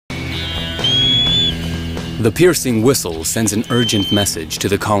The piercing whistle sends an urgent message to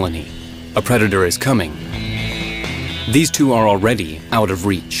the colony. A predator is coming. These two are already out of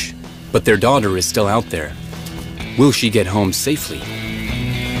reach, but their daughter is still out there. Will she get home safely?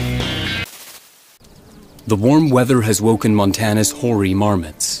 The warm weather has woken Montana's hoary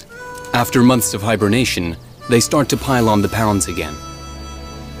marmots. After months of hibernation, they start to pile on the pounds again.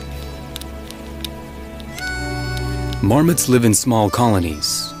 Marmots live in small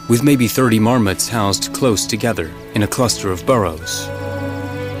colonies, with maybe 30 marmots housed close together in a cluster of burrows.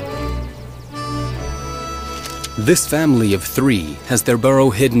 This family of 3 has their burrow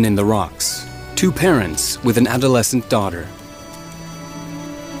hidden in the rocks, 2 parents with an adolescent daughter.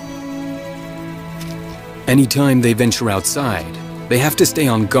 Anytime they venture outside, they have to stay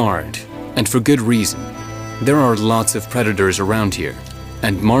on guard, and for good reason. There are lots of predators around here,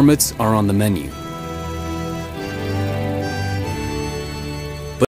 and marmots are on the menu.